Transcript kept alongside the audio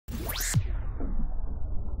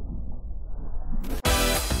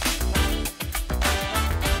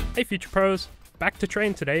Hey Future Pros, back to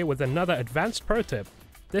train today with another advanced pro tip.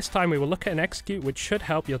 This time we will look at an execute which should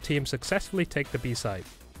help your team successfully take the B site.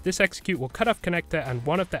 This execute will cut off connector and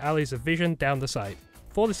one of the alleys of vision down the site.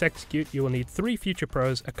 For this execute you will need 3 Future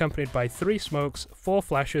Pros accompanied by 3 smokes, 4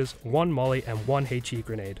 flashes, 1 molly and 1 HE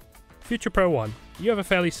grenade. Future Pro 1, you have a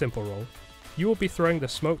fairly simple role. You will be throwing the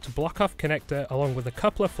smoke to block off connector along with a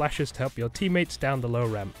couple of flashes to help your teammates down the low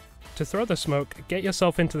ramp. To throw the smoke, get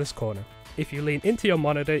yourself into this corner. If you lean into your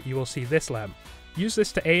monitor, you will see this lamp. Use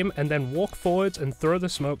this to aim and then walk forwards and throw the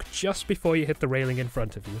smoke just before you hit the railing in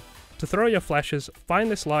front of you. To throw your flashes, find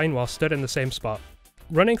this line while stood in the same spot.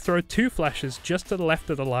 Running, throw 2 flashes just to the left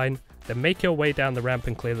of the line, then make your way down the ramp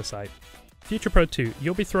and clear the site. Future Pro 2,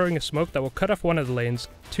 you'll be throwing a smoke that will cut off one of the lanes,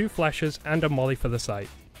 2 flashes and a molly for the site.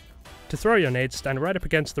 To throw your nades, stand right up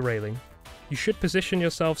against the railing. You should position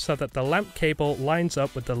yourself so that the lamp cable lines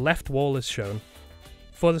up with the left wall as shown.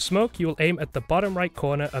 For the smoke, you will aim at the bottom right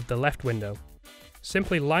corner of the left window.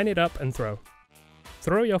 Simply line it up and throw.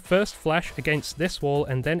 Throw your first flash against this wall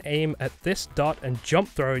and then aim at this dot and jump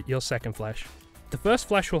throw your second flash. The first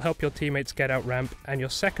flash will help your teammates get out ramp and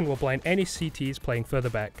your second will blind any CTs playing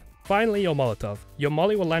further back. Finally, your Molotov. Your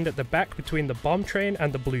molly will land at the back between the bomb train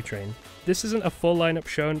and the blue train. This isn't a full lineup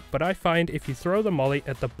shown, but I find if you throw the molly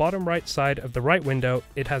at the bottom right side of the right window,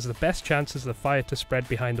 it has the best chances of fire to spread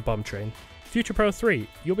behind the bomb train. Future Pro 3,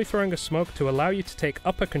 you'll be throwing a smoke to allow you to take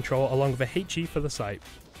upper control along with a HE for the site.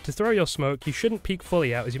 To throw your smoke, you shouldn't peek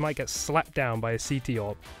fully out as you might get slapped down by a CT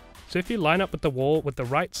AWP. So if you line up with the wall with the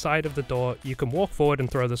right side of the door, you can walk forward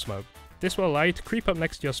and throw the smoke. This will allow you to creep up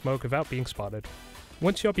next to your smoke without being spotted.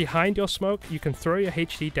 Once you're behind your smoke, you can throw your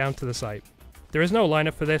HE down to the site. There is no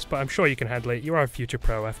lineup for this, but I'm sure you can handle it, you are a Future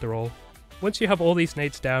Pro after all. Once you have all these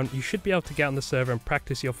nades down, you should be able to get on the server and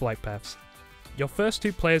practice your flight paths. Your first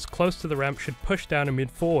 2 players close to the ramp should push down and move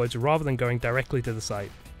forwards rather than going directly to the site.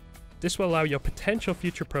 This will allow your potential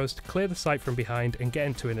Future Pros to clear the site from behind and get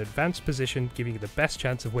into an advanced position, giving you the best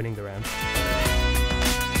chance of winning the round.